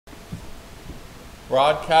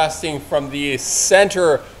broadcasting from the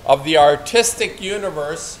center of the artistic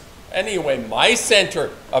universe. Anyway, my center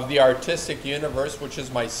of the artistic universe, which is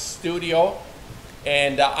my studio.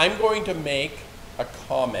 And I'm going to make a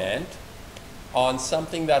comment on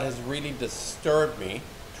something that has really disturbed me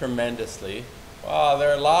tremendously. Well,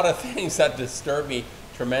 there are a lot of things that disturb me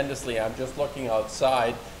tremendously. I'm just looking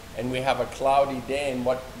outside and we have a cloudy day, and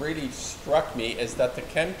what really struck me is that the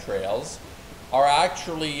chemtrails are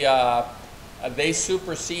actually, they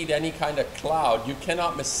supersede any kind of cloud. You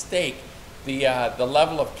cannot mistake the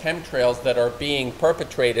level of chemtrails that are being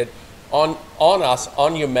perpetrated on us,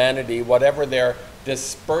 on humanity, whatever they're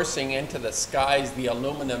dispersing into the skies, the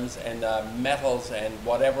aluminums and metals and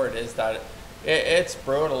whatever it is, that it's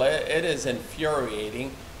brutal. It is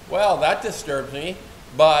infuriating. Well, that disturbs me,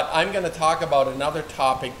 but I'm going to talk about another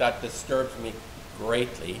topic that disturbs me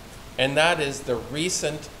greatly, and that is the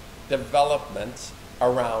recent developments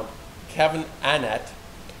around Kevin Annett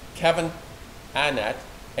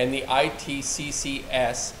and the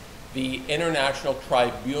ITCCS, the International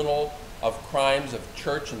Tribunal of Crimes of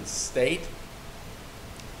Church and State,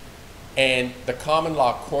 and the Common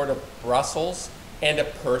Law Court of Brussels, and a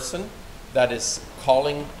person that is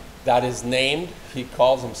named, he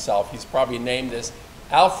calls himself, he's probably named as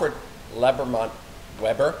Alfred Lambremont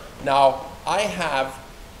Webre. Now, I have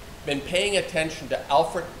been paying attention to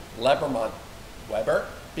Alfred Lambremont Webre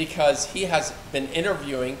because he has been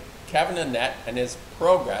interviewing Kevin Annett and his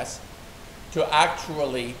progress to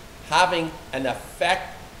actually having an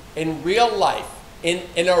effect in real life,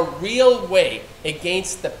 in a real way,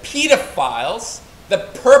 against the pedophiles, the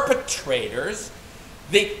perpetrators,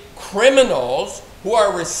 the criminals who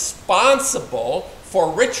are responsible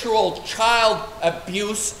for ritual child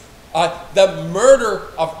abuse, the murder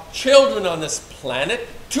of children on this planet.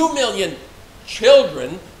 2 million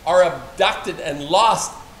children are abducted and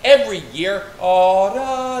lost every year. Oh,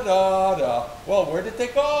 da, da, da. Well, where did they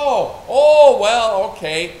go? Oh, well,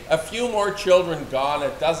 okay, a few more children gone.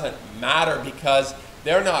 It doesn't matter because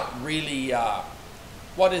they're not really,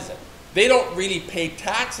 what is it? They don't really pay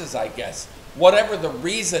taxes, I guess. Whatever the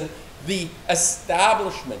reason, the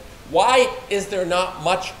establishment. Why is there not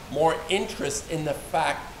much more interest in the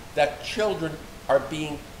fact that children are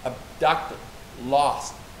being abducted,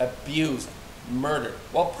 lost, abused, murdered?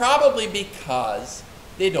 Well, probably because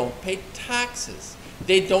they don't pay taxes.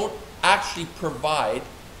 They don't actually provide,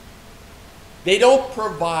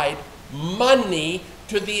 money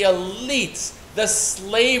to the elites. The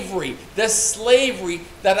slavery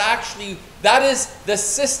that actually, that is the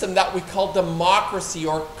system that we call democracy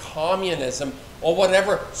or communism or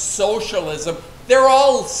whatever, socialism. They're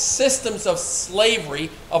all systems of slavery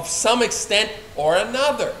of some extent or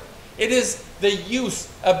another. It is the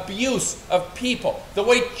abuse of people. The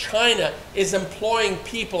way China is employing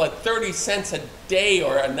people at 30 cents a day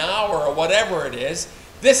or an hour or whatever it is,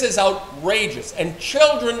 this is outrageous. And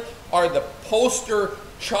children are the poster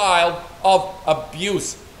child of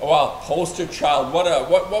abuse. Well, poster child, what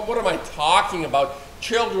am I talking about?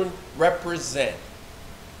 Children represent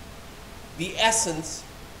the essence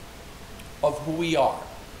of who we are.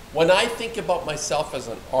 When I think about myself as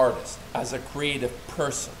an artist, as a creative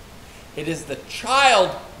person, it is the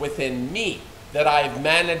child within me that I've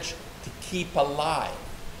managed to keep alive.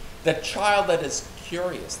 The child that is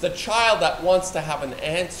curious, the child that wants to have an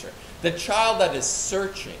answer, the child that is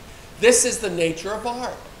searching. This is the nature of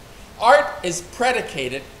art. Art is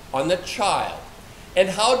predicated on the child. And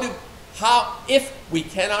if we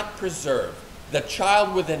cannot preserve the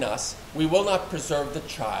child within us, we will not preserve the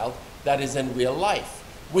child that is in real life.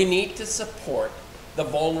 We need to support the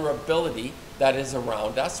vulnerability that is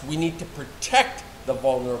around us. We need to protect the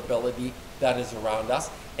vulnerability that is around us.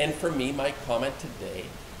 And for me, my comment today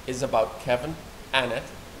is about Kevin Annett.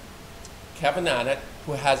 Kevin Annett,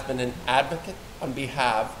 who has been an advocate on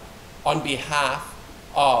behalf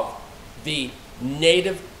of the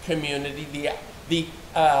Native community, the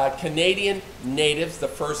Canadian Natives, the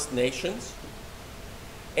First Nations,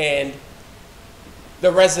 and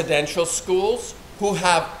the residential schools, who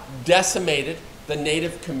have decimated the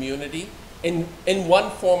Native community in one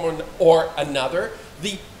form or another.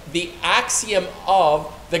 The axiom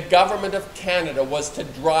of the government of Canada was to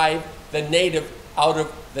drive the Native out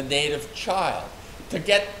of the Native child, to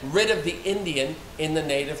get rid of the Indian in the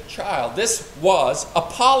Native child. This was a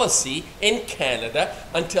policy in Canada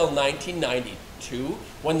until 1992,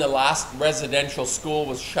 when the last residential school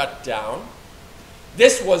was shut down.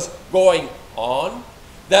 This was going on.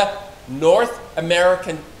 The North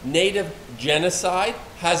American Native genocide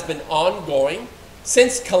has been ongoing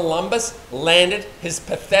since Columbus landed his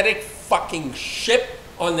pathetic fucking ship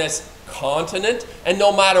on this continent, and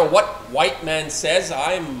no matter what white man says,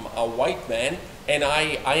 I'm a white man, and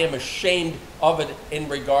I am ashamed of it in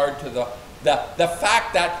regard to the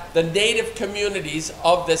fact that the native communities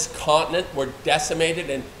of this continent were decimated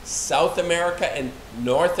in South America and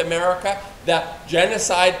North America, the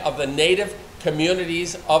genocide of the native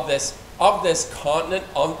communities of this continent,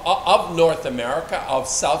 of North America, of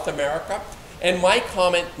South America. And my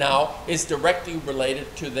comment now is directly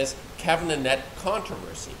related to this Kevin Annett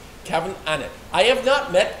controversy. Kevin Annett. I have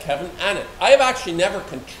not met Kevin Annett. I have actually never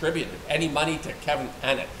contributed any money to Kevin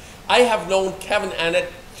Annett. I have known Kevin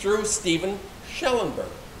Annett through Stephen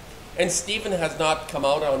Schellenberg. And Stephen has not come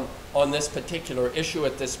out on this particular issue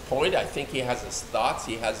at this point. I think he has his thoughts,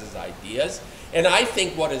 he has his ideas. And I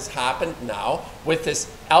think what has happened now with this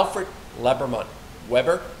Alfred Lambremont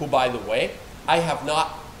Webre, who, by the way, I have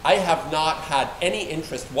not had any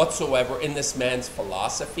interest whatsoever in this man's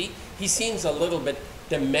philosophy. He seems a little bit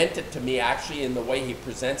demented to me, actually, in the way he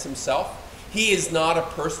presents himself. He is not a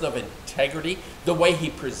person of integrity, the way he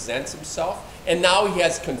presents himself. And now he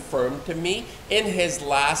has confirmed to me in his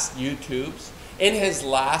last YouTubes, in his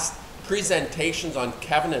last presentations on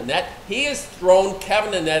Kevin Annett, he has thrown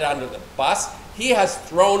Kevin Annett under the bus. He has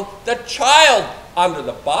thrown the child under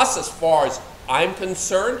the bus, as far as I'm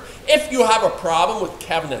concerned. If you have a problem with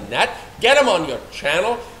Kevin Annett, get him on your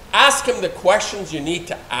channel, ask him the questions you need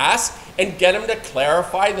to ask, and get him to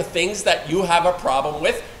clarify the things that you have a problem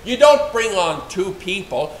with. You don't bring on two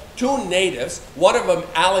people, two natives, one of them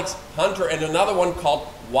Alex Hunter and another one called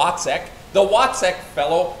Watzek. The Watzek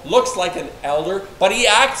fellow looks like an elder, but he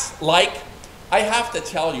acts like, I have to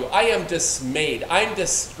tell you, I am dismayed, I'm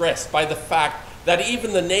distressed by the fact that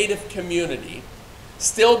even the native community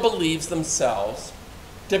still believes themselves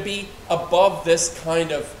to be above this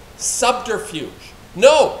kind of subterfuge.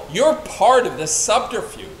 No, you're part of this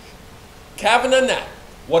subterfuge. Kevin Annett,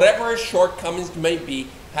 whatever his shortcomings may be,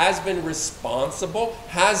 has been responsible,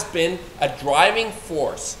 has been a driving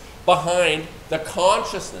force behind the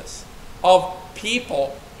consciousness of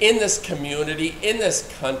people in this community, in this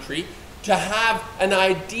country, to have an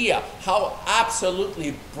idea how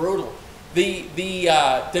absolutely brutal the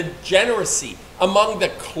degeneracy among the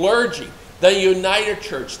clergy, the United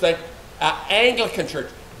Church, the Anglican Church,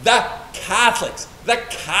 the Catholics,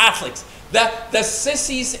 the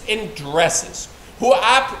sissies in dresses, who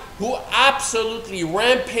absolutely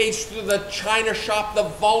rampage through the china shop, the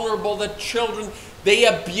vulnerable, the children. They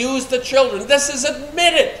abuse the children. This is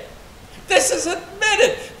admitted. This is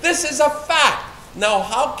admitted. This is a fact. Now,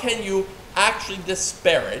 how can you actually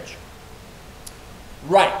disparage?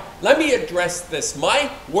 Right, let me address this.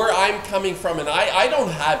 Where I'm coming from, and I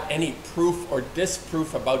don't have any proof or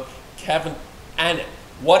disproof about Kevin Annett.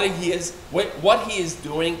 What he is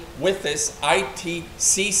doing with this ITCCS.org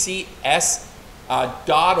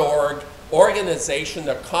organization,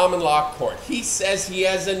 the Common Law Court. He says he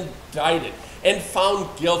has indicted and found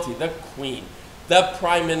guilty the Queen, the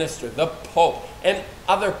Prime Minister, the Pope, and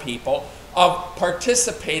other people of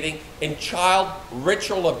participating in child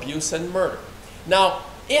ritual abuse and murder. Now,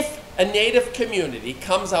 if a native community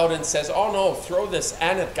comes out and says, oh no, throw this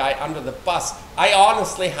Annett guy under the bus, I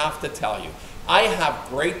honestly have to tell you, I have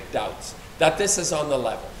great doubts that this is on the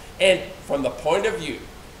level. And from the point of view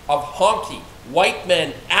of honky, white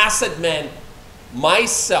man, acid man,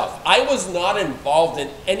 myself, I was not involved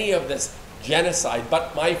in any of this genocide,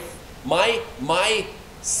 but my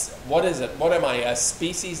what is it? What am I, a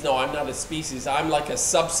species? No, I'm not a species. I'm like a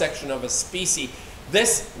subsection of a species.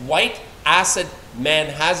 This white acid man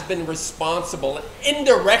has been responsible.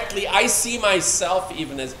 Indirectly, I see myself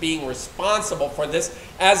even as being responsible for this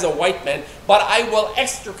as a white man, but I will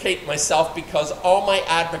extricate myself because all my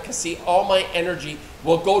advocacy, all my energy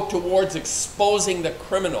will go towards exposing the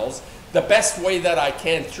criminals the best way that I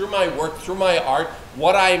can, through my work, through my art,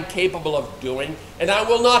 what I am capable of doing. And I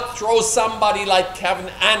will not throw somebody like Kevin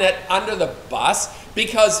Annett under the bus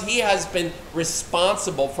because he has been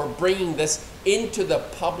responsible for bringing this into the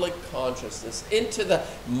public consciousness, into the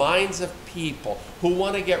minds of people who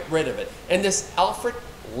want to get rid of it. And this Alfred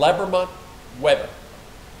Lambremont Webre,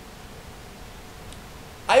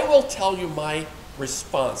 I will tell you my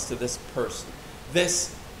response to this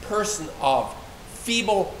person of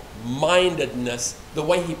feeble-mindedness, the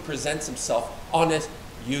way he presents himself on his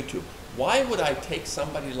YouTube. Why would I take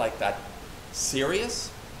somebody like that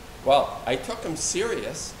serious? Well, I took him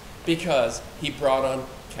serious because he brought on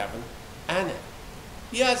Kevin Annett.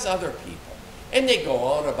 He has other people. And they go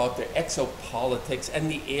on about their exopolitics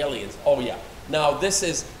and the aliens. Oh yeah. Now this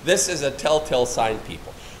is a telltale sign,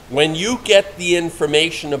 people. When you get the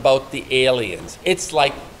information about the aliens, it's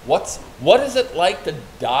like What is it like to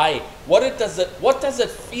die? What does it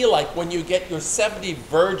feel like when you get your 70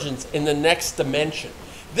 virgins in the next dimension?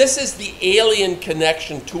 This is the alien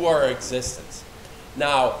connection to our existence.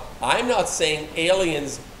 Now, I'm not saying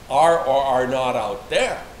aliens are or are not out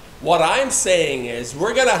there. What I'm saying is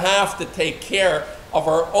we're going to have to take care of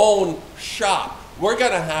our own shop. We're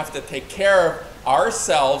going to have to take care of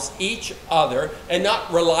ourselves, each other, and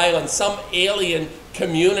not rely on some alien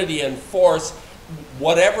community and force,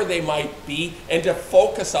 whatever they might be, and to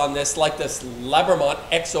focus on this like this Lambremont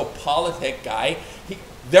exopolitic guy.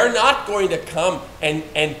 They're not going to come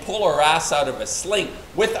and pull our ass out of a sling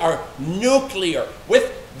with our nuclear,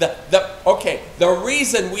 with the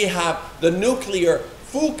reason we have the nuclear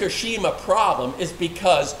Fukushima problem is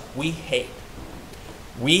because we hate.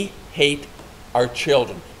 We hate our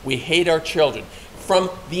children. We hate our children. From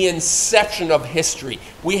the inception of history,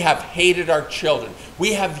 we have hated our children.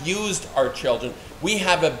 We have used our children. We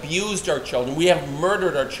have abused our children. We have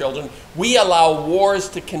murdered our children. We allow wars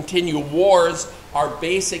to continue. Wars are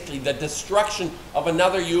basically the destruction of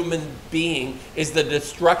another human being, is the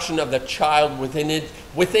destruction of the child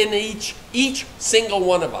within each single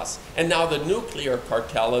one of us. And now the nuclear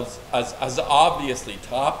cartel has obviously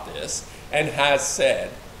topped this and has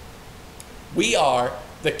said, we are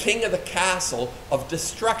the king of the castle of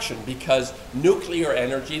destruction, because nuclear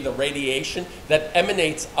energy, the radiation that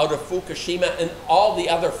emanates out of Fukushima and all the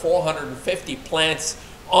other 450 plants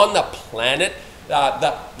on the planet,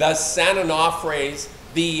 the San Onofres,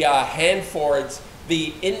 the Hanfords,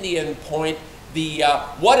 the Indian Point, the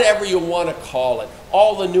whatever you want to call it,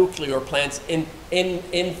 all the nuclear plants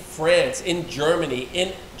in France, in Germany,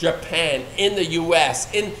 in Japan, in the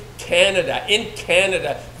US, in Canada,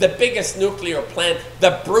 the biggest nuclear plant,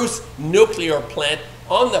 the Bruce nuclear plant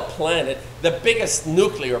on the planet, the biggest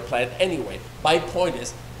nuclear plant. Anyway, my point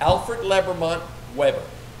is, Alfred Lambremont Webre,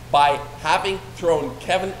 by having thrown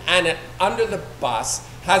Kevin Annett under the bus,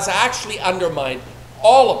 has actually undermined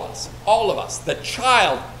all of us, the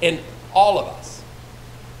child in all of us.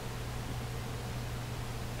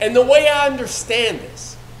 And the way I understand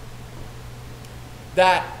this,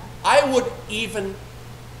 that I would even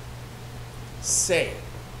say,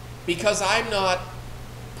 because I'm not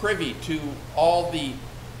privy to all the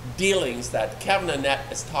dealings that Kevin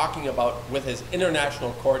Annett is talking about with his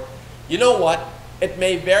international court, you know what? It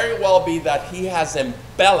may very well be that he has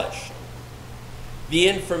embellished the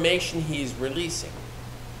information he's releasing.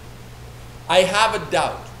 I have a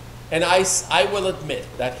doubt, and I will admit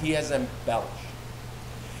that he has embellished.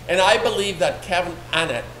 And I believe that Kevin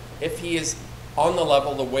Annett, if he is on the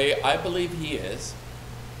level the way I believe he is,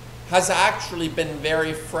 has actually been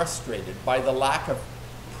very frustrated by the lack of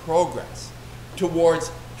progress towards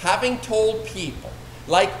having told people,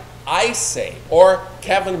 like I say, or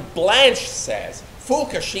Kevin Blanche says,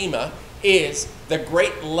 Fukushima is the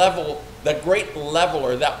great leveler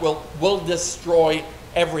that will destroy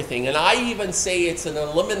everything. And I even say it's an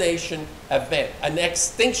elimination event, an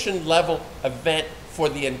extinction level event for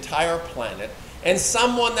the entire planet. And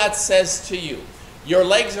someone that says to you, your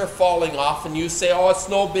legs are falling off, and you say, oh, it's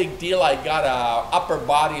no big deal, I got a upper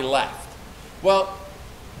body left. Well,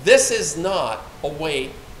 this is not a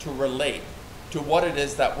way to relate to what it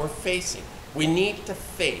is that we're facing. We need to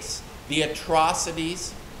face the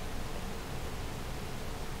atrocities,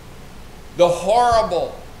 the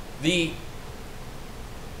horrible, the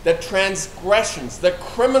transgressions, the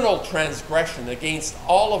criminal transgression against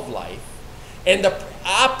all of life, and the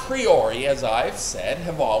a priori, as I've said,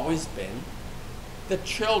 have always been the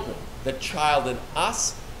children, the child in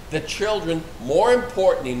us, the children, more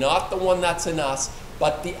importantly, not the one that's in us,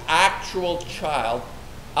 but the actual child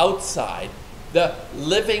outside, the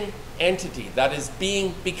living entity that is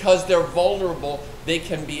being, because they're vulnerable, they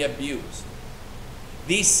can be abused.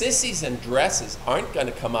 These sissies in dresses aren't going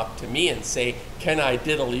to come up to me and say, can I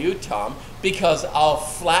diddle you, Tom? Because I'll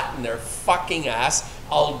flatten their fucking ass,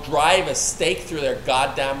 I'll drive a stake through their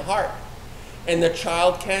goddamn heart. And the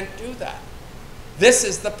child can't do that. This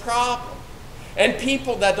is the problem. And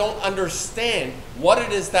people that don't understand what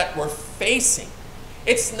it is that we're facing,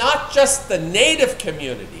 it's not just the native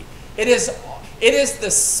community. It is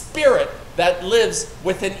the spirit that lives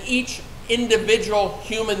within each individual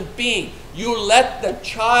human being. You let the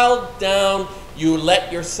child down, you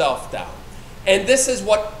let yourself down. And this is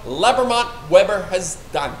what Lambremont Webre has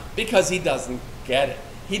done, because he doesn't get it.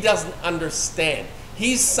 He doesn't understand.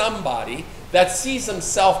 He's somebody that sees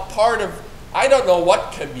himself part of, I don't know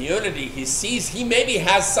what community he sees. He maybe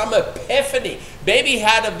has some epiphany. Maybe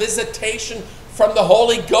had a visitation from the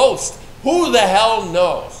Holy Ghost. Who the hell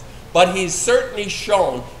knows? But he's certainly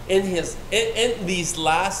shown in these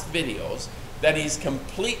last videos that he's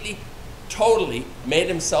completely, totally made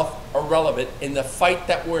himself irrelevant in the fight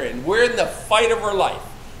that we're in. We're in the fight of our life.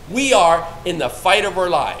 We are in the fight of our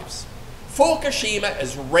lives. Fukushima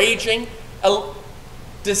is raging,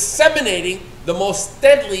 disseminating the most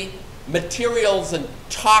deadly materials and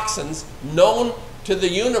toxins known to the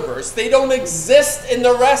universe. They don't exist in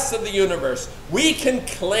the rest of the universe. We can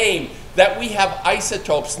claim that we have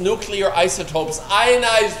isotopes, nuclear isotopes,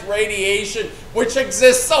 ionized radiation, which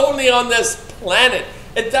exists only on this planet.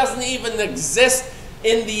 It doesn't even exist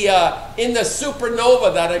in the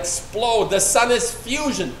supernova that explode. The sun is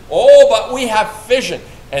fusion. Oh, but we have fission.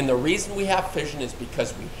 And the reason we have fission is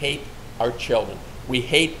because we hate our children. We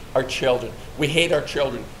hate our children. We hate our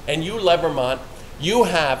children. And you, Lambremont, you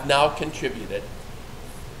have now contributed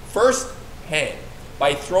first hand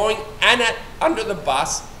by throwing Annett under the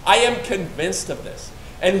bus. I am convinced of this.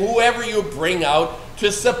 And whoever you bring out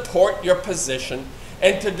to support your position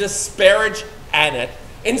and to disparage Annett,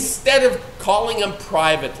 instead of calling him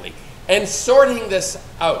privately and sorting this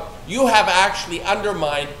out, you have actually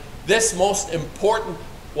undermined this most important,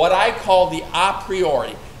 what I call the a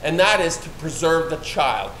priori, and that is to preserve the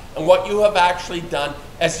child. And what you have actually done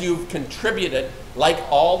is you've contributed, like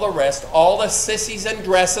all the rest, all the sissies and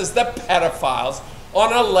dresses, the pedophiles,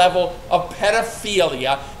 on a level of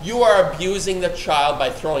pedophilia. You are abusing the child by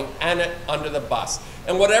throwing Annett under the bus.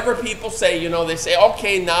 And whatever people say, you know, they say,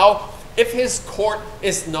 okay, now, if his court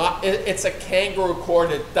is not, it's a kangaroo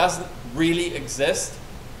court, it doesn't really exist,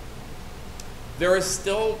 there is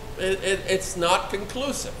still, it's not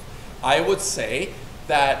conclusive. I would say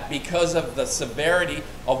that because of the severity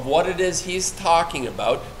of what it is he's talking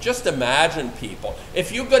about, just imagine, people,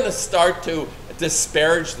 if you're going to start to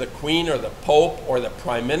disparage the Queen or the Pope or the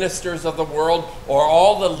prime ministers of the world or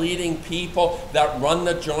all the leading people that run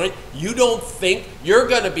the joint, you don't think you're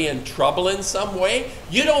going to be in trouble in some way?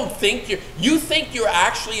 You don't think you think you're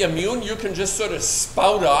actually immune? You can just sort of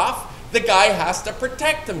spout off? The guy has to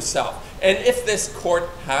protect himself. And if this court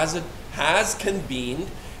has convened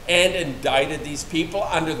and indicted these people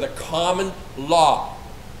under the common law,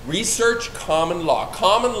 research common law.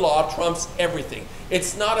 Common law trumps everything.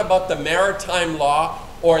 It's not about the maritime law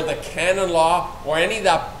or the canon law or any of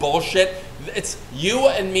that bullshit. It's you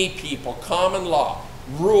and me, people. Common law.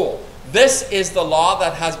 Rule. This is the law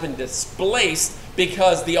that has been displaced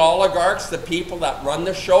because the oligarchs, the people that run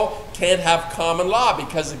the show, can't have common law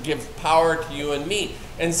because it gives power to you and me.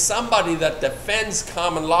 And somebody that defends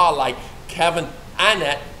common law like Kevin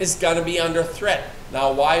Annett is going to be under threat.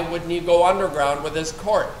 Now, why wouldn't you go underground with his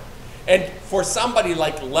court? And for somebody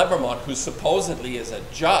like Lambremont, who supposedly is a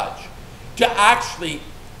judge, to actually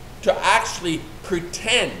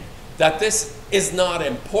pretend that this is not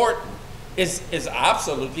important is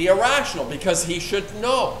absolutely irrational, because he should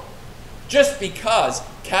know. Just because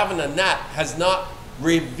Kevin Annett has not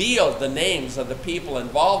revealed the names of the people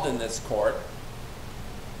involved in this court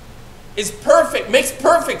makes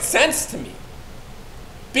perfect sense to me.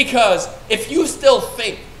 Because if you still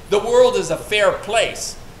think the world is a fair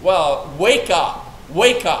place, well, wake up,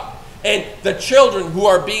 wake up. And the children who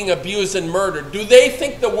are being abused and murdered, do they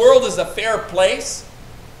think the world is a fair place?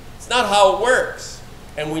 It's not how it works.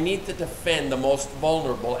 And we need to defend the most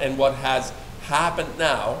vulnerable. And what has happened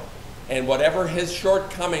now, and whatever his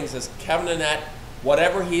shortcomings is, Kevin Annett,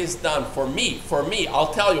 whatever he has done for me,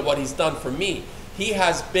 I'll tell you what he's done for me. He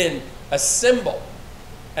has been a symbol,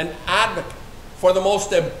 an advocate for the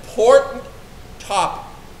most important topic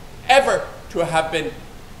ever to have been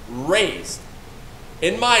raised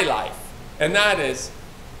in my life, and that is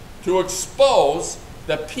to expose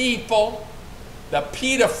the people, the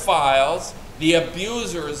pedophiles, the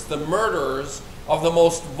abusers, the murderers of the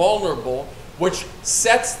most vulnerable, which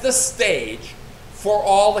sets the stage for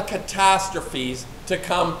all the catastrophes to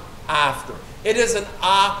come after. It is an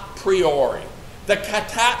a priori. The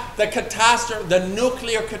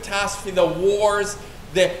nuclear catastrophe, the wars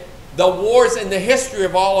in the history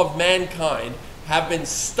of all of mankind have been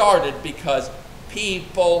started because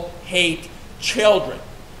people hate children.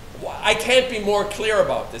 I can't be more clear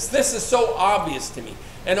about this. This is so obvious to me.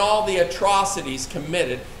 And all the atrocities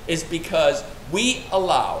committed is because we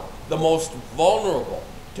allow the most vulnerable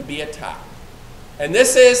to be attacked. And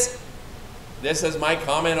this is my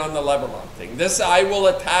comment on the Lambremont thing. I will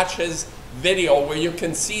attach his video where you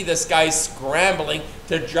can see this guy scrambling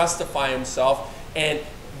to justify himself, and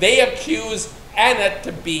they accuse Annett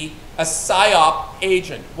to be a PSYOP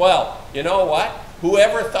agent. Well, you know what?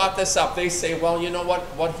 Whoever thought this up, they say, well, you know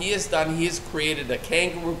what he has done? He has created a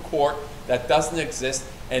kangaroo court that doesn't exist,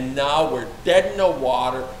 and now we're dead in the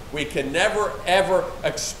water. We can never, ever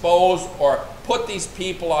expose or put these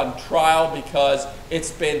people on trial because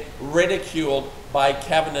it's been ridiculed by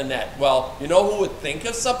Kevin and Annett. Well, you know who would think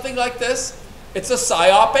of something like this? It's a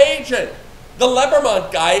PSYOP agent. The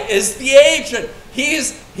Lambremont guy is the agent. He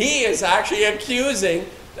is actually accusing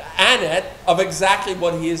Annett of exactly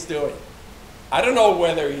what he is doing. I don't know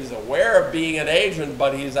whether he's aware of being an agent,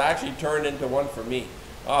 but he's actually turned into one for me.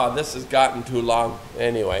 Oh, this has gotten too long.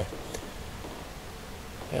 Anyway.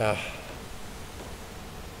 Yeah.